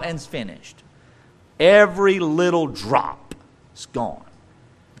poured out and finished. Every little drop is gone.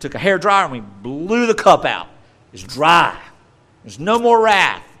 We took a hairdryer and we blew the cup out. It's dry. There's no more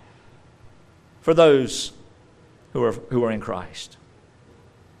wrath for those who are in Christ.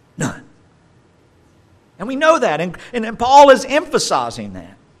 None. And we know that. And Paul is emphasizing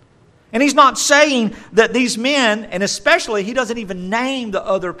that. And he's not saying that these men, and especially he doesn't even name the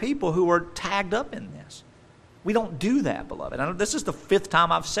other people who are tagged up in this. We don't do that, beloved. I know this is the 5th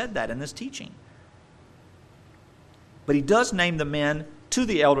time I've said that in this teaching. But he does name the men to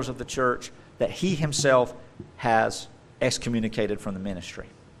the elders of the church that he himself has excommunicated from the ministry.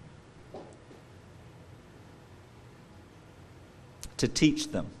 To teach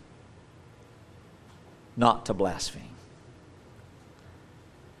them not to blaspheme.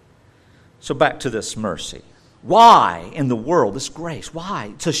 So back to this mercy. Why in the world, this grace?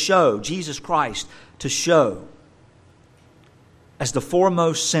 Why? To show Jesus Christ, to show as the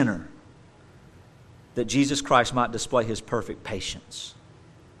foremost sinner that Jesus Christ might display his perfect patience.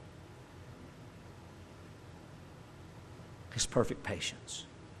 His perfect patience.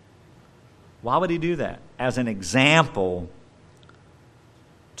 Why would he do that? As an example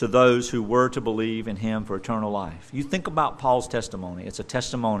to those who were to believe in him for eternal life. You think about Paul's testimony. It's a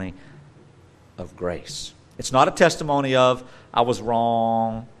testimony of grace. It's not a testimony of, I was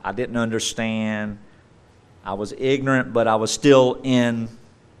wrong, I didn't understand, I was ignorant, but I was still in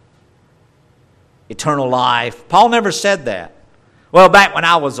eternal life. Paul never said that. Well, back when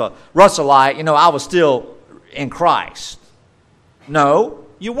I was a Russellite, I was still in Christ. No,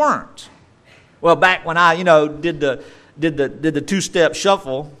 you weren't. Well, back when I, did the two-step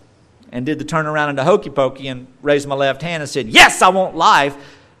shuffle and did the turnaround into hokey pokey and raised my left hand and said, yes, I want life,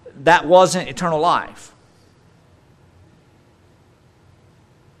 that wasn't eternal life.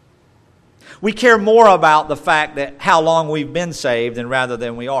 We care more about the fact that how long we've been saved rather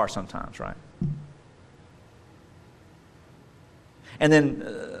than we are sometimes, right? And then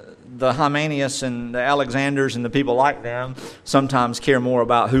the Hymenius and the Alexanders and the people like them sometimes care more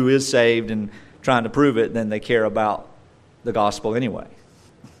about who is saved and trying to prove it than they care about the gospel anyway.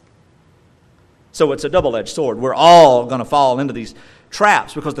 So it's a double-edged sword. We're all going to fall into these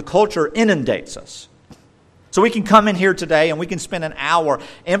traps because the culture inundates us. So we can come in here today and we can spend an hour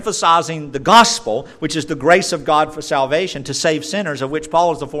emphasizing the gospel, which is the grace of God for salvation to save sinners, of which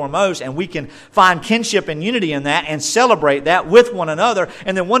Paul is the foremost, and we can find kinship and unity in that and celebrate that with one another.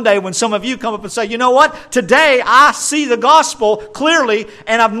 And then one day when some of you come up and say, you know what, today I see the gospel clearly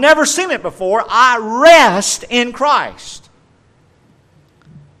and I've never seen it before, I rest in Christ.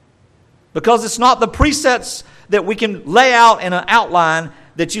 Because it's not the precepts that we can lay out in an outline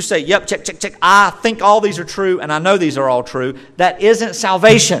that you say, yep, check, check, check. I think all these are true and I know these are all true. That isn't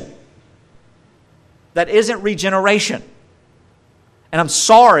salvation. That isn't regeneration. And I'm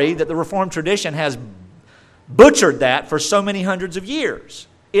sorry that the Reformed tradition has butchered that for so many hundreds of years.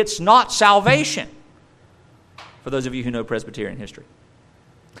 It's not salvation. For those of you who know Presbyterian history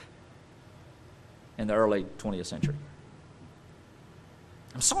in the early 20th century.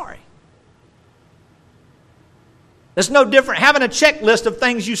 I'm sorry. It's no different. Having a checklist of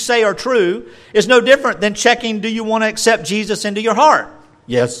things you say are true is no different than checking, do you want to accept Jesus into your heart?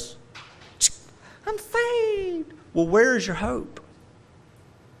 Yes. I'm saved. Well, where is your hope?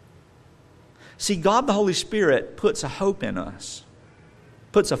 See, God the Holy Spirit puts a hope in us,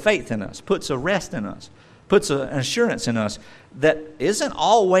 puts a faith in us, puts a rest in us, puts an assurance in us that isn't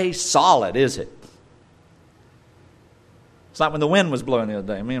always solid, is it? It's like when the wind was blowing the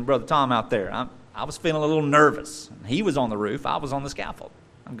other day. Me and Brother Tom out there. I was feeling a little nervous. He was on the roof. I was on the scaffold.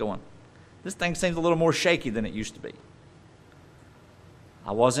 I'm going, this thing seems a little more shaky than it used to be.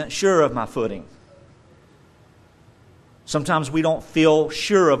 I wasn't sure of my footing. Sometimes we don't feel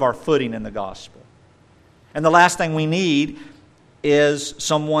sure of our footing in the gospel. And the last thing we need is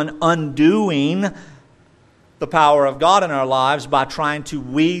someone undoing the power of God in our lives by trying to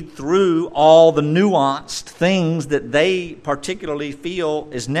weed through all the nuanced things that they particularly feel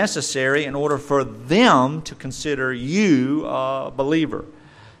is necessary in order for them to consider you a believer.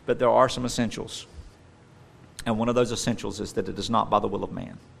 But there are some essentials. And one of those essentials is that it is not by the will of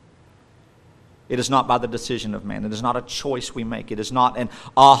man. It is not by the decision of man. It is not a choice we make. It is not an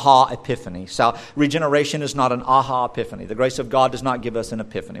aha epiphany. So regeneration is not an aha epiphany. The grace of God does not give us an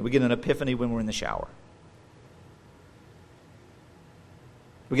epiphany. We get an epiphany when we're in the shower.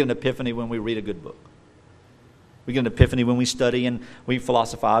 We get an epiphany when we read a good book. We get an epiphany when we study and we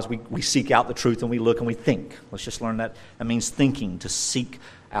philosophize. We seek out the truth and we look and we think. Let's just learn that. That means thinking, to seek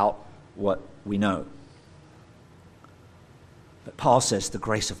out what we know. But Paul says the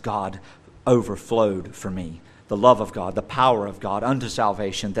grace of God overflowed for me. The love of God, the power of God unto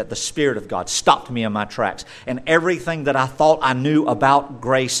salvation, that the Spirit of God stopped me in my tracks. And everything that I thought I knew about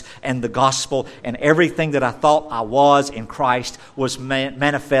grace and the gospel and everything that I thought I was in Christ was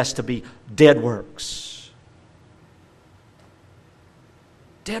manifest to be dead works.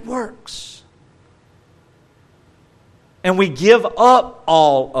 Dead works. And we give up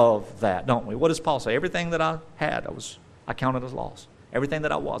all of that, don't we? What does Paul say? Everything that I had, I counted as loss. Everything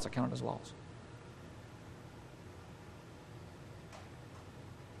that I was, I counted as loss.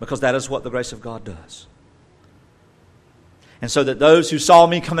 Because that is what the grace of God does. And so that those who saw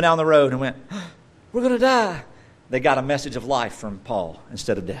me coming down the road and went, we're going to die, they got a message of life from Paul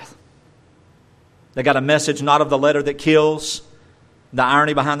instead of death. They got a message not of the letter that kills. The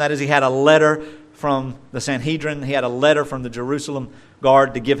irony behind that is he had a letter from the Sanhedrin. He had a letter from the Jerusalem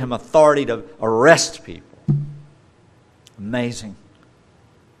guard to give him authority to arrest people. Amazing.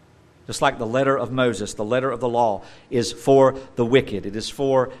 Just like the letter of Moses, the letter of the law is for the wicked. It is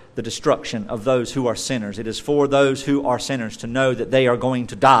for the destruction of those who are sinners. It is for those who are sinners to know that they are going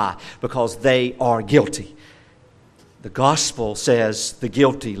to die because they are guilty. The gospel says the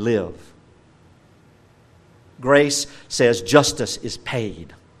guilty live. Grace says justice is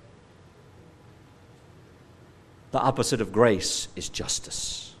paid. The opposite of grace is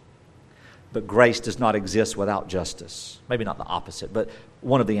justice. But grace does not exist without justice. Maybe not the opposite, but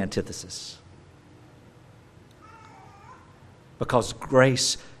one of the antitheses. Because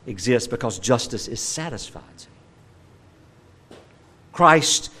grace exists because justice is satisfied.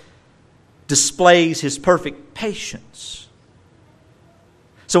 Christ displays His perfect patience.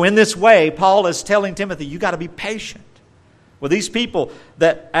 So in this way, Paul is telling Timothy, you got to be patient. Were these people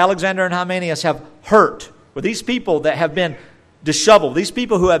that Alexander and Hymenaeus have hurt? Were these people that have been disheveled? These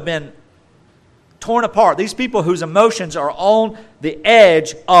people who have been torn apart? These people whose emotions are on the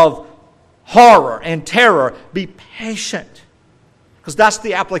edge of horror and terror? Be patient. Because that's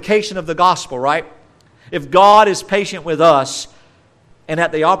the application of the gospel, right? If God is patient with us, and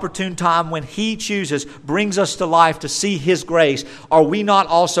at the opportune time when He chooses, brings us to life to see His grace, are we not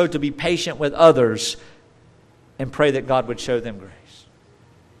also to be patient with others and pray that God would show them grace?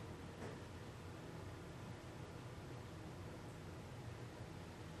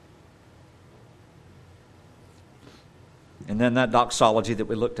 And then that doxology that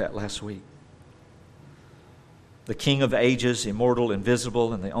we looked at last week. The King of ages, immortal,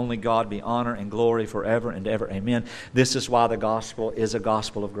 invisible, and the only God, be honor and glory forever and ever. Amen. This is why the gospel is a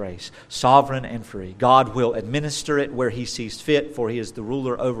gospel of grace. Sovereign and free. God will administer it where He sees fit, for He is the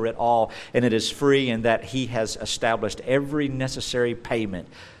ruler over it all. And it is free in that He has established every necessary payment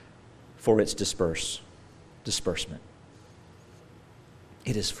for its disbursement.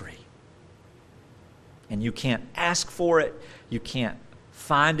 It is free. And you can't ask for it. You can't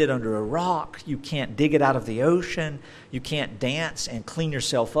find it under a rock. You can't dig it out of the ocean. You can't dance and clean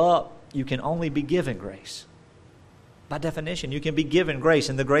yourself up. You can only be given grace. By definition, you can be given grace.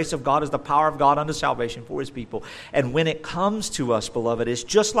 And the grace of God is the power of God unto salvation for His people. And when it comes to us, beloved, it's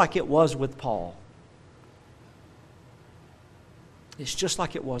just like it was with Paul. It's just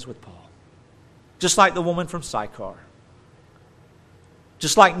like it was with Paul. Just like the woman from Sychar.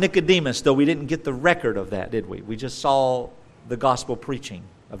 Just like Nicodemus, though we didn't get the record of that, did we? We just saw the gospel preaching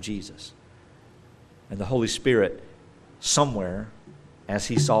of Jesus. And the Holy Spirit, somewhere, as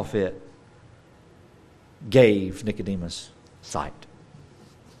He saw fit, gave Nicodemus sight.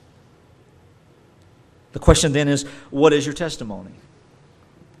 The question then is, what is your testimony?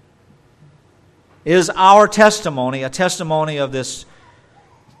 Is our testimony a testimony of this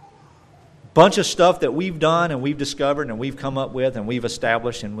bunch of stuff that we've done and we've discovered and we've come up with and we've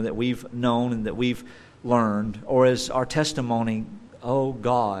established and that we've known and that we've learned? Or is our testimony, oh,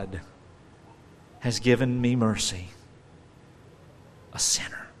 God has given me mercy, a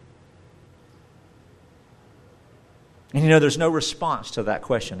sinner? And you know, there's no response to that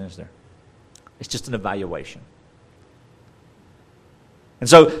question, is there? It's just an evaluation. And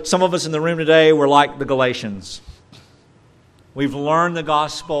so some of us in the room today, we're like the Galatians. We've learned the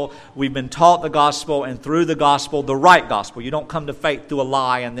gospel, we've been taught the gospel, and through the gospel, the right gospel. You don't come to faith through a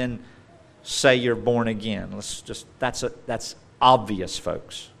lie and then say you're born again. That's obvious,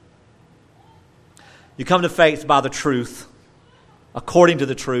 folks. You come to faith by the truth, according to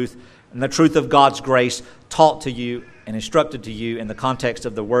the truth, and the truth of God's grace taught to you and instructed to you in the context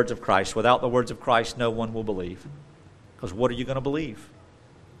of the words of Christ. Without the words of Christ, no one will believe. Because what are you going to believe?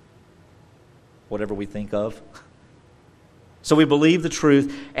 Whatever we think of. So we believe the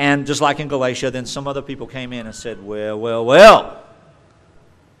truth, and just like in Galatia, then some other people came in and said, well,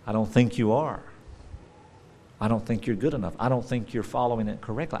 I don't think you are. I don't think you're good enough. I don't think you're following it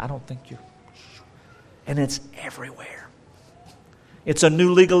correctly. I don't think you're... And it's everywhere. It's a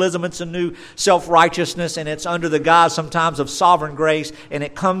new legalism. It's a new self-righteousness, and it's under the guise sometimes of sovereign grace, and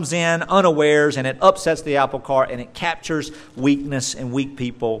it comes in unawares, and it upsets the apple cart, and it captures weakness and weak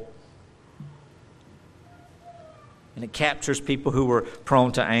people. And it captures people who were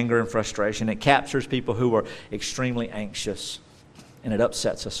prone to anger and frustration. It captures people who were extremely anxious. And it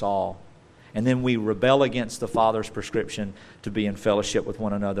upsets us all. And then we rebel against the Father's prescription to be in fellowship with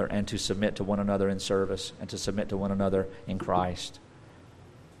one another and to submit to one another in service and to submit to one another in Christ.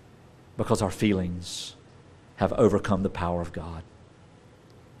 Because our feelings have overcome the power of God.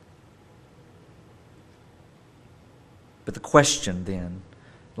 But the question then,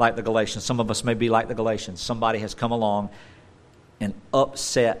 like the Galatians, some of us may be like the Galatians. Somebody has come along and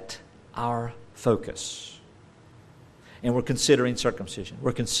upset our focus. And we're considering circumcision.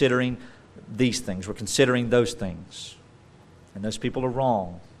 We're considering these things. We're considering those things. And those people are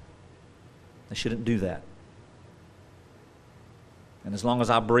wrong. They shouldn't do that. And as long as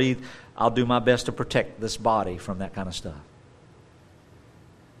I breathe, I'll do my best to protect this body from that kind of stuff.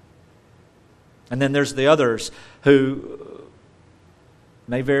 And then there's the others who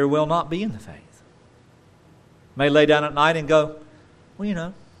may very well not be in the faith. May lay down at night and go, well, you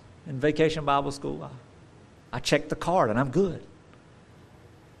know, in Vacation Bible School, I checked the card and I'm good.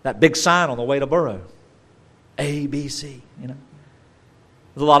 That big sign on the way to Burrow, A, B, C, you know.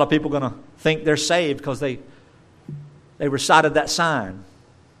 There's a lot of people going to think they're saved because they recited that sign.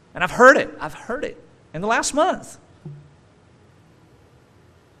 And I've heard it in the last month.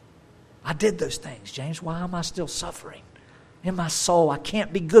 I did those things, James. Why am I still suffering? In my soul, I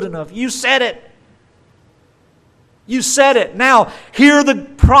can't be good enough. You said it. You said it. Now, hear the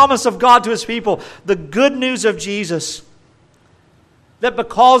promise of God to His people. The good news of Jesus. That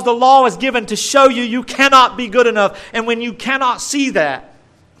because the law is given to show you you cannot be good enough. And when you cannot see that,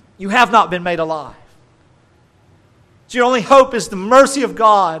 you have not been made alive. So your only hope is the mercy of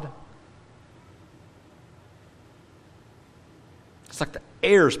God. It's like the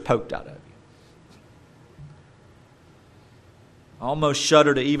air's poked out of you. I almost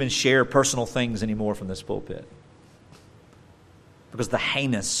shudder to even share personal things anymore from this pulpit. Because of the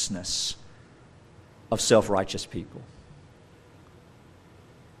heinousness of self-righteous people.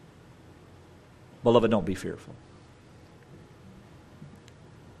 Beloved, don't be fearful.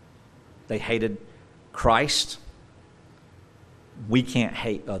 They hated Christ. We can't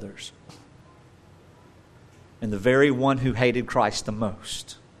hate others. And the very one who hated Christ the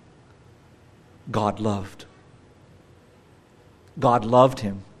most, God loved. God loved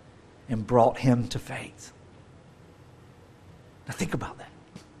him and brought him to faith. Now think about that.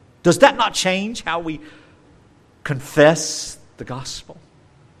 Does that not change how we confess the gospel?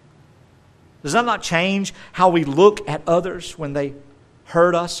 Does that not change how we look at others when they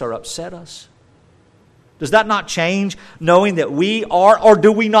hurt us or upset us? Does that not change knowing that we are, or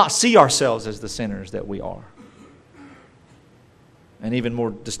do we not see ourselves as the sinners that we are? And even more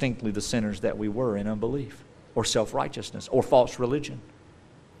distinctly, the sinners that we were in unbelief, or self-righteousness, or false religion,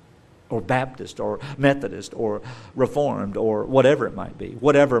 or Baptist, or Methodist, or Reformed, or whatever it might be.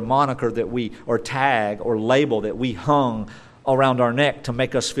 Whatever moniker that we, or tag, or label that we hung around our neck to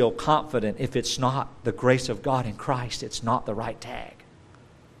make us feel confident. If it's not the grace of God in Christ, it's not the right tag.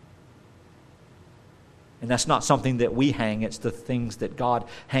 And that's not something that we hang. It's the things that God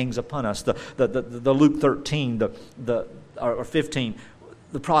hangs upon us. The Luke 13, or 15,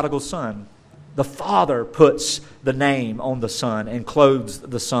 the prodigal son. The father puts the name on the son and clothes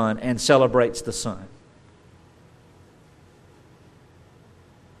the son and celebrates the son.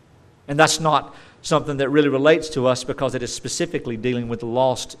 And that's not something that really relates to us because it is specifically dealing with the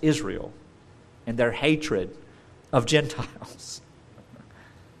lost Israel and their hatred of Gentiles.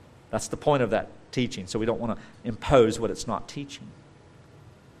 That's the point of that teaching, so we don't want to impose what it's not teaching.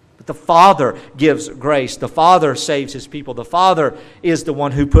 But the Father gives grace. The Father saves His people. The Father is the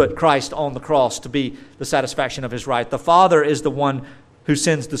one who put Christ on the cross to be the satisfaction of His right. The Father is the one who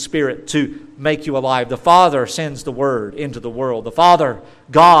sends the Spirit to make you alive. The Father sends the Word into the world. The Father,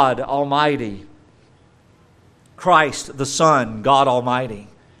 God Almighty. Christ, the Son, God Almighty.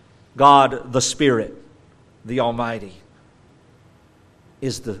 God, the Spirit, the Almighty,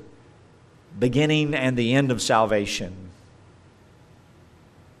 is the beginning and the end of salvation.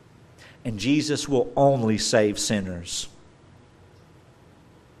 And Jesus will only save sinners.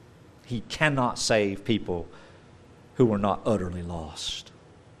 He cannot save people who are not utterly lost.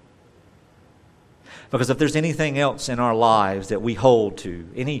 Because if there's anything else in our lives that we hold to,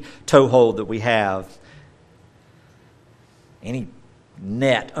 any toehold that we have, any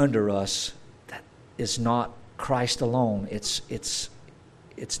net under us that is not Christ alone, it's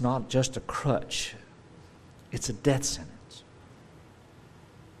not just a crutch. It's a death sentence.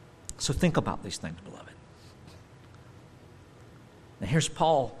 So think about these things, beloved. Now here's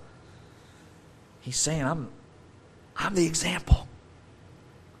Paul. He's saying, I'm the example.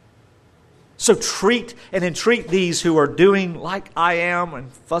 So treat and entreat these who are doing like I am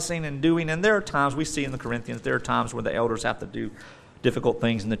and fussing and doing. And there are times, we see in the Corinthians, there are times where the elders have to do difficult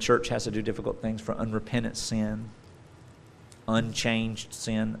things and the church has to do difficult things for unrepentant sin, unchanged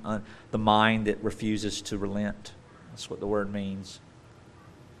sin, the mind that refuses to relent. That's what the word means.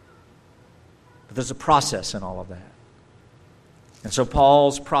 But there's a process in all of that. And so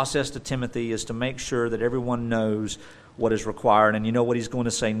Paul's process to Timothy is to make sure that everyone knows what is required. And you know what he's going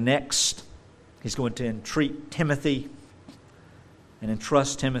to say next? He's going to entreat Timothy and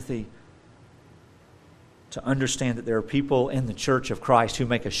entrust Timothy to understand that there are people in the church of Christ who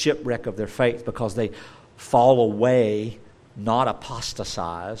make a shipwreck of their faith because they fall away, not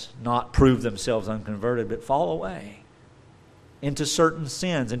apostatize, not prove themselves unconverted, but fall away into certain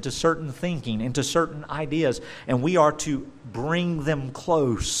sins, into certain thinking, into certain ideas. And we are to bring them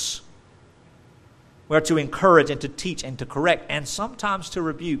close. We are to encourage and to teach and to correct and sometimes to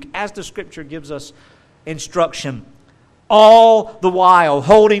rebuke, as the Scripture gives us instruction, all the while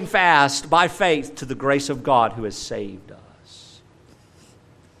holding fast by faith to the grace of God who has saved us.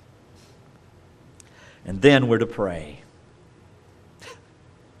 And then we're to pray.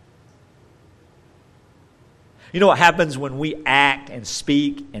 You know what happens when we act and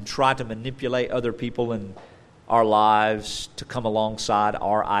speak and try to manipulate other people in our lives to come alongside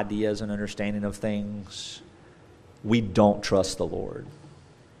our ideas and understanding of things? We don't trust the Lord.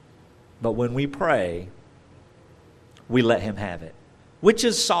 But when we pray, we let Him have it. Which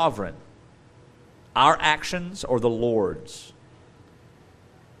is sovereign? Our actions or the Lord's?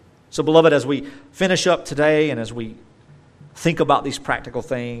 So, beloved, as we finish up today and as we think about these practical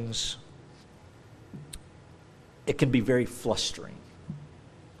things, it can be very flustering.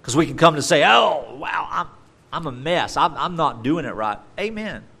 Because we can come to say, oh, wow, I'm a mess. I'm not doing it right.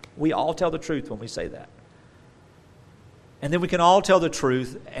 Amen. We all tell the truth when we say that. And then we can all tell the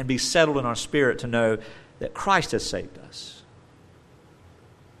truth and be settled in our spirit to know that Christ has saved us.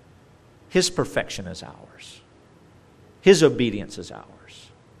 His perfection is ours. His obedience is ours.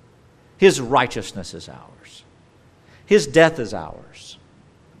 His righteousness is ours. His death is ours.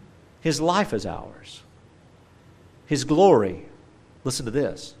 His life is ours. His glory, listen to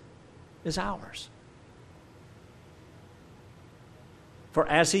this, is ours. For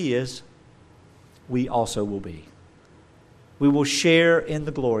as He is, we also will be. We will share in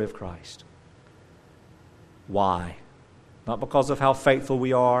the glory of Christ. Why? Not because of how faithful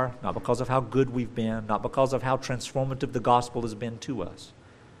we are, not because of how good we've been, not because of how transformative the gospel has been to us,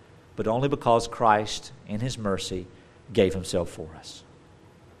 but only because Christ, in His mercy, gave Himself for us.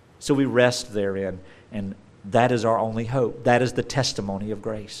 So we rest therein, and that is our only hope. That is the testimony of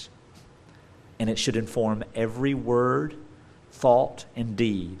grace. And it should inform every word, thought, and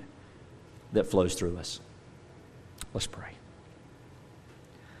deed that flows through us. Let's pray.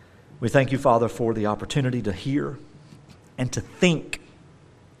 We thank You, Father, for the opportunity to hear and to think.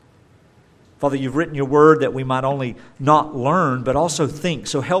 Father, You've written Your word that we might only not learn, but also think.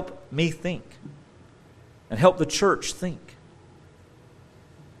 So help me think, and help the church think.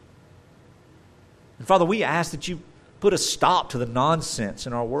 And Father, we ask that You put a stop to the nonsense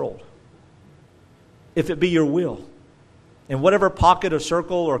in our world. If it be Your will, in whatever pocket or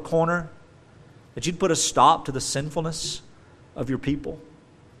circle or corner, that You'd put a stop to the sinfulness of Your people.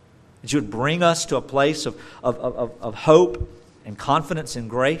 That You would bring us to a place of hope and confidence in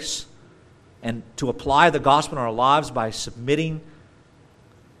grace, and to apply the gospel in our lives by submitting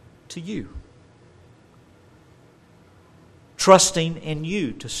to You. Trusting in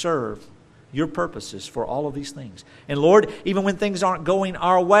You to serve Your purposes for all of these things. And Lord, even when things aren't going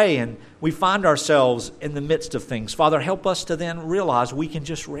our way and we find ourselves in the midst of things, Father, help us to then realize we can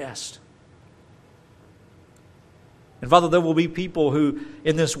just rest. And Father, there will be people who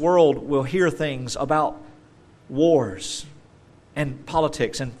in this world will hear things about wars and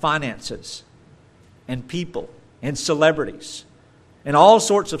politics and finances and people and celebrities and all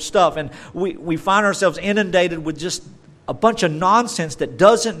sorts of stuff. And we find ourselves inundated with just a bunch of nonsense that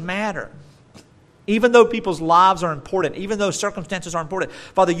doesn't matter. Even though people's lives are important, even though circumstances are important,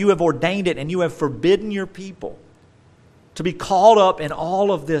 Father, You have ordained it and You have forbidden Your people to be caught up in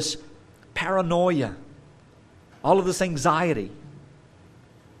all of this paranoia, all of this anxiety,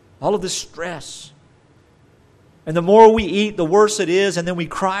 all of this stress. And the more we eat, the worse it is, and then we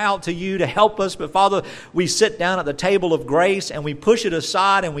cry out to You to help us. But Father, we sit down at the table of grace and we push it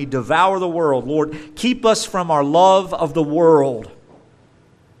aside and we devour the world. Lord, keep us from our love of the world.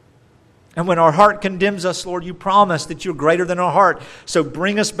 And when our heart condemns us, Lord, You promise that You're greater than our heart. So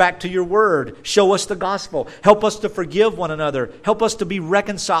bring us back to Your word. Show us the gospel. Help us to forgive one another. Help us to be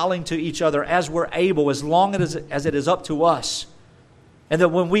reconciling to each other as we're able, as long as it is up to us. And that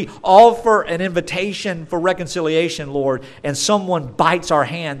when we offer an invitation for reconciliation, Lord, and someone bites our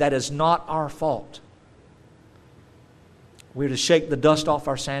hand, that is not our fault. We're to shake the dust off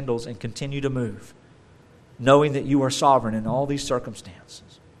our sandals and continue to move, knowing that You are sovereign in all these circumstances.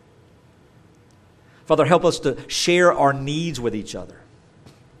 Father, help us to share our needs with each other.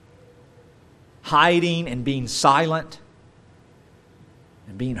 Hiding and being silent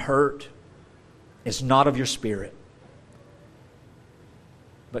and being hurt is not of Your Spirit.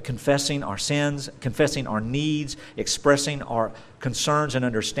 But confessing our sins, confessing our needs, expressing our concerns and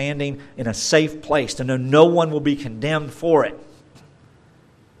understanding in a safe place to know no one will be condemned for it.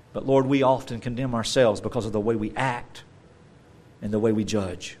 But Lord, we often condemn ourselves because of the way we act and the way we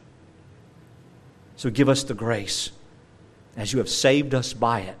judge. So give us the grace, as You have saved us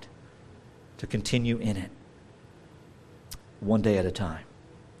by it, to continue in it, one day at a time.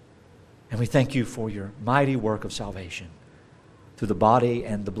 And we thank You for Your mighty work of salvation through the body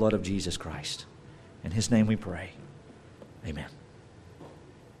and the blood of Jesus Christ. In His name we pray. Amen.